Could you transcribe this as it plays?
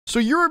So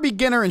you're a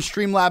beginner in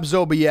Streamlabs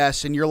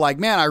OBS and you're like,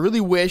 man, I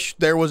really wish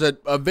there was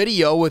a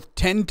video with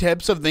 10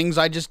 tips of things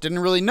I just didn't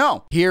really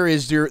know. Here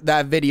is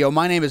that video.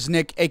 My name is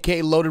Nick,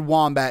 aka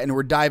Loadedwombat, and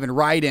we're diving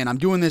right in. I'm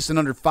doing this in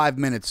under 5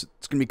 minutes.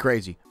 It's gonna be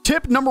crazy.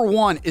 Tip number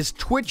 1 is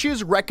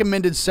Twitch's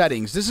recommended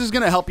settings. This is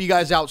going to help you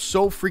guys out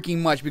so freaking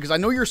much because I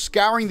know you're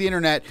scouring the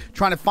internet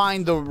trying to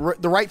find the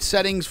right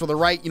settings for the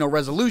right,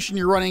 resolution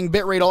you're running,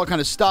 bitrate, all that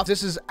kind of stuff.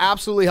 This has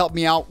absolutely helped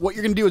me out. What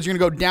you're going to do is you're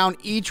going to go down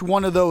each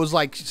one of those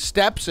like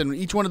steps and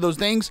each one of those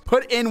things,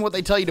 put in what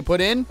they tell you to put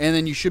in, and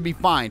then you should be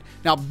fine.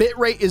 Now,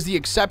 bitrate is the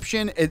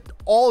exception. It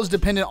all is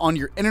dependent on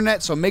your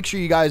internet, so make sure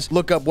you guys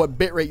look up what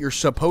bitrate you're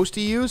supposed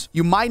to use.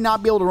 You might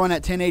not be able to run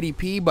at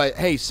 1080p, but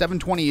hey,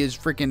 720 is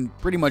freaking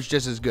pretty much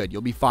just as good.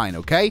 You'll be fine,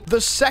 okay?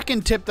 The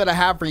second tip that I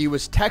have for you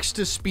is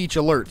text-to-speech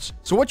alerts.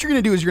 So what you're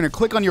gonna do is you're gonna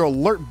click on your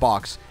alert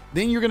box.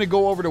 Then you're gonna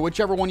go over to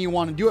whichever one you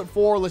want to do it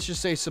for. Let's just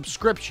say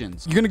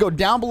subscriptions. You're gonna go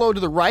down below to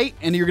the right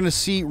and you're gonna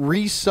see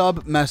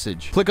resub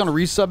message. Click on a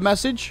resub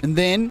message and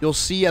then you'll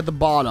see at the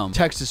bottom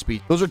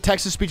text-to-speech. Those are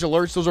text-to-speech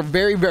alerts. Those are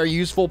very, very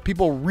useful.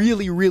 People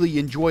really, really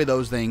enjoy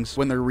those things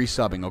when they're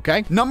resubbing,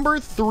 okay? Number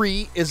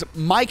 3 is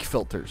mic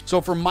filters. So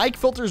for mic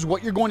filters,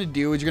 what you're going to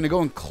do is you're gonna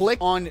go and click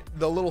on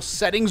the little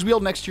settings wheel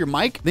next to your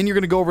mic. Then you're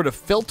gonna go over to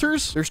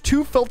filters. There's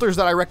 2 filters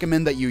that I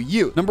recommend that you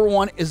use. Number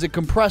 1 is a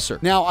compressor.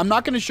 Now, I'm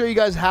not gonna show you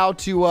guys how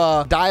to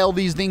dial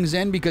these things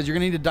in because you're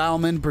gonna need to dial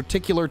them in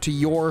particular to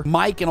your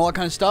mic and all that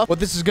kind of stuff. What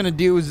this is gonna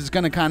do is it's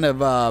gonna kind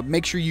of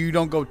make sure you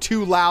don't go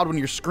too loud when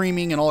you're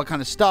screaming and all that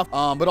kind of stuff,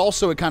 but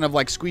also it kind of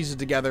like squeezes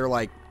together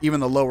like even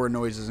the lower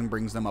noises and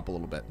brings them up a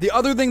little bit. The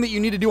other thing that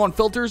you need to do on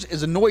filters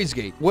is a noise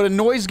gate. What a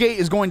noise gate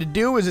is going to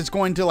do is it's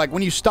going to, like,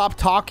 when you stop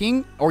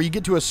talking or you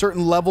get to a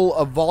certain level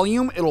of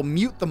volume, it'll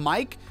mute the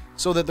mic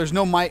so that there's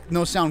no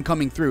sound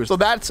coming through. So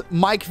that's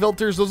mic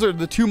filters. Those are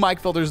the 2 mic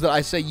filters that I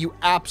say you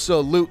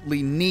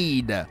absolutely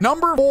need.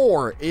 Number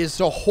 4 is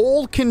to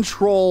hold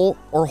Control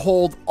or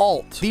hold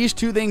Alt. These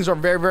 2 things are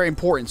very, very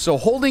important. So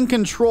holding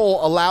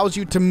Control allows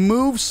you to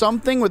move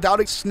something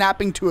without it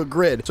snapping to a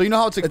grid. So you know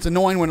how it's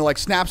annoying when it like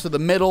snaps to the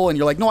middle and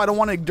you're like, no, I don't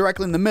want it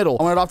directly in the middle.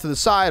 I want it off to the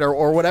side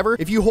or whatever.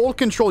 If you hold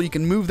Control, you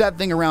can move that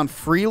thing around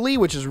freely,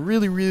 which is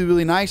really, really,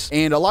 really nice.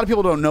 And a lot of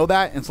people don't know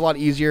that. And it's a lot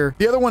easier.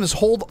 The other one is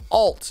hold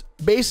Alt.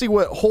 Basically,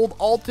 what hold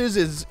Alt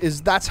is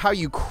that's how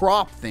you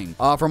crop things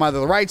from either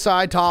the right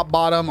side, top,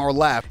 bottom, or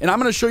left. And I'm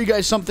going to show you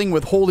guys something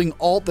with holding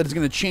Alt that is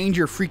going to change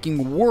your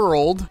freaking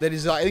world. That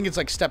is, I think it's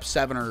like step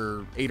 7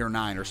 or 8 or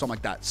 9 or something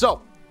like that.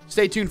 So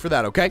stay tuned for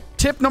that, okay?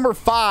 Tip number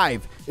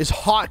 5 is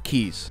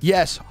hotkeys.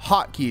 Yes,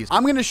 hotkeys.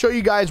 I'm going to show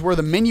you guys where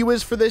the menu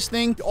is for this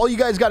thing. All you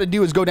guys got to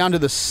do is go down to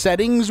the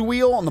settings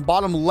wheel on the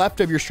bottom left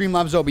of your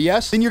Streamlabs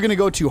OBS. Then you're going to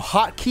go to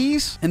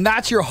hotkeys, and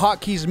that's your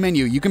hotkeys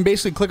menu. You can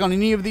basically click on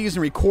any of these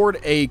and record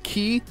a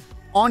key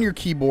on your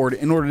keyboard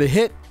in order to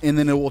hit, and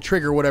then it will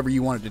trigger whatever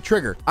you want it to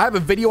trigger. I have a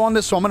video on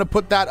this, so I'm going to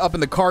put that up in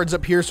the cards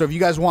up here. So if you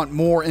guys want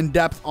more in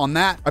depth on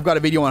that, I've got a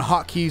video on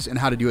hotkeys and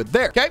how to do it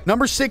there. Okay.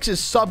 Number 6 is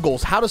sub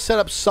goals. How to set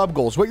up sub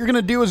goals. What you're going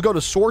to do is go to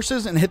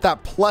sources and hit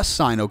that plus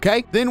sign.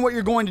 Okay. Then what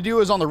you're going to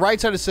do is on the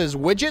right side, it says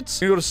widgets.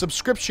 You go to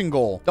subscription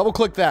goal. Double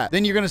click that.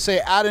 Then you're going to say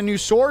add a new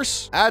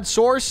source, add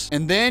source.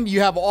 And then you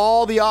have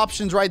all the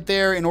options right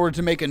there in order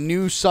to make a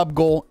new sub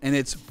goal. And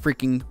it's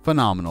freaking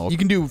phenomenal. You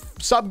can do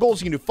sub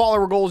goals. You can do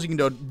follower goals. You can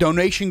do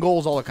donation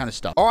goals, all that kind of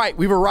stuff. All right.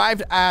 We've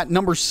arrived at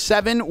number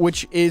 7,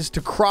 which is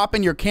to crop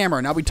in your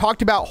camera. Now, we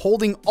talked about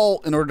holding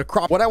Alt in order to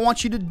crop. What I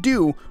want you to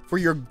do for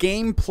your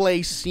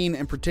gameplay scene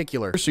in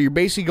particular. So you're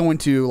basically going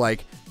to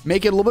like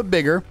make it a little bit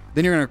bigger.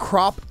 Then you're going to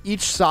crop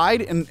each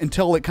side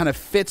until it kind of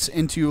fits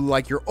into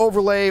like your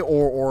overlay,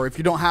 or if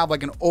you don't have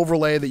like an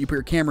overlay that you put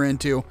your camera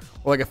into,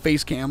 or like a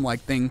face cam like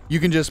thing, you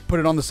can just put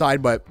it on the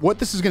side. But what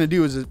this is going to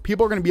do is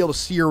people are going to be able to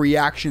see your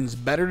reactions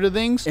better to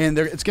things, and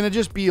it's going to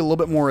just be a little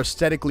bit more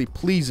aesthetically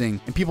pleasing,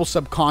 and people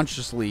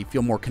subconsciously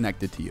feel more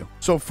connected to you.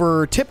 So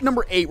for tip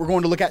number 8, we're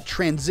going to look at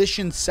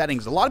transition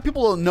settings. A lot of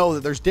people don't know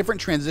that there's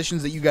different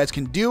transitions that you guys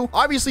can do.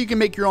 Obviously, you can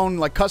make your own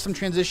like custom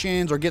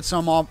transitions or get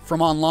some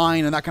from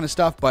online and that kind of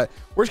stuff, but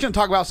we're just going to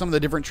talk about some of the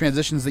different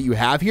transitions that you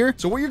have here.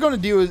 So what you're going to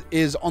do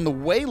is on the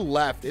way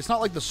left, it's not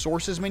like the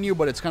sources menu,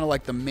 but it's kind of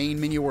like the main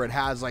menu where it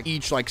has like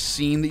each like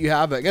scene that you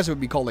have. I guess it would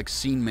be called like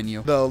scene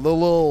menu. The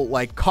little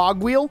like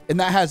cog wheel, and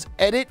that has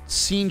edit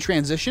scene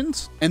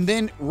transitions. And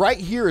then right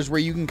here is where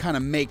you can kind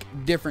of make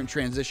different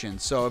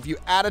transitions. So if you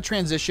add a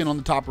transition on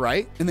the top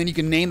right, and then you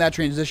can name that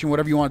transition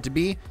whatever you want it to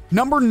be.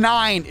 Number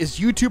 9 is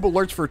YouTube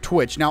alerts for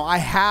Twitch. Now I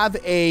have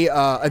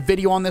a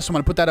video on this. I'm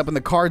going to put that up in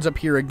the cards up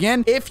here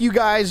again. If you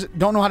guys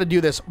don't know how to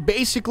do this,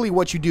 basically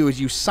what you do is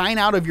you sign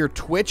out of your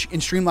Twitch in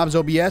Streamlabs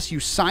OBS, you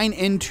sign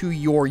into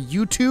your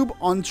YouTube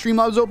on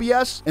Streamlabs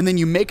OBS, and then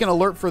you make an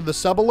alert for the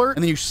sub alert,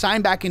 and then you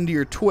sign back into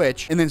your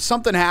Twitch, and then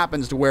something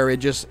happens to where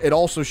it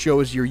also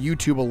shows your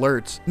YouTube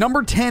alerts.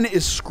 Number 10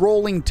 is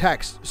scrolling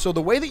text. So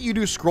the way that you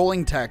do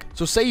scrolling text,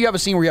 so say you have a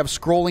scene where you have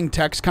scrolling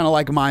text, kind of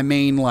like my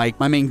main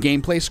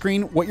gameplay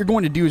screen. What you're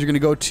going to do is you're going to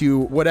go to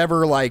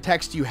whatever like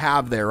text you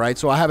have there, right?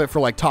 So I have it for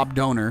like top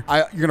donor.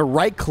 You're going to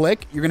right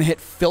click, you're going to hit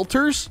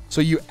filters.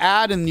 So you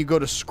add ahead and you go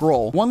to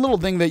scroll. One little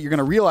thing that you're going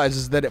to realize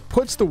is that it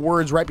puts the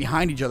words right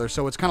behind each other.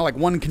 So it's kind of like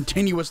one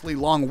continuously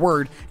long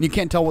word and you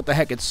can't tell what the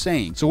heck it's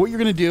saying. So what you're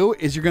going to do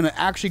is you're going to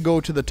actually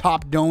go to the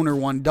top donor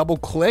one, double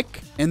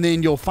click, and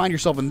then you'll find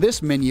yourself in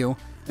this menu.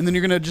 And then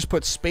you're going to just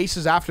put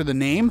spaces after the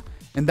name.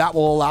 And that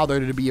will allow there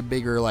to be a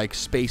bigger like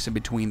space in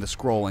between the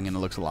scrolling, and it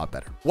looks a lot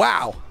better.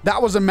 Wow,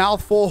 that was a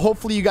mouthful.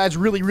 Hopefully you guys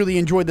really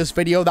enjoyed this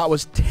video. That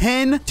was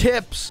 10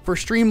 tips for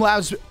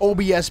Streamlabs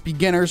OBS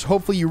beginners.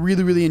 Hopefully you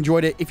really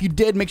enjoyed it. If you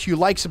did, make sure you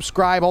like,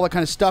 subscribe, all that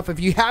kind of stuff. If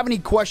you have any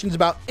questions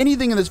about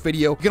anything in this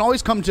video, you can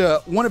always come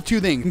to one of two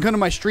things. You can come to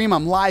my stream.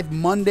 I'm live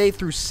Monday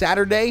through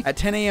Saturday at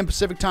 10 a.m.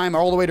 Pacific time,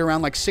 all the way to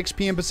around like 6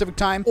 p.m. Pacific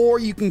time. Or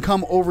you can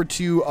come over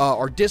to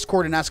our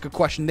Discord and ask a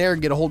question there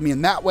and get a hold of me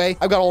in that way.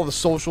 I've got all the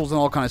socials and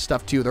all kind of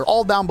stuff too. They're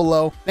all down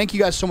below. Thank you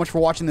guys so much for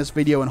watching this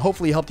video, and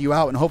hopefully it helped you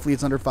out, and hopefully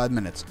it's under 5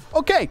 minutes.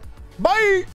 Okay, bye.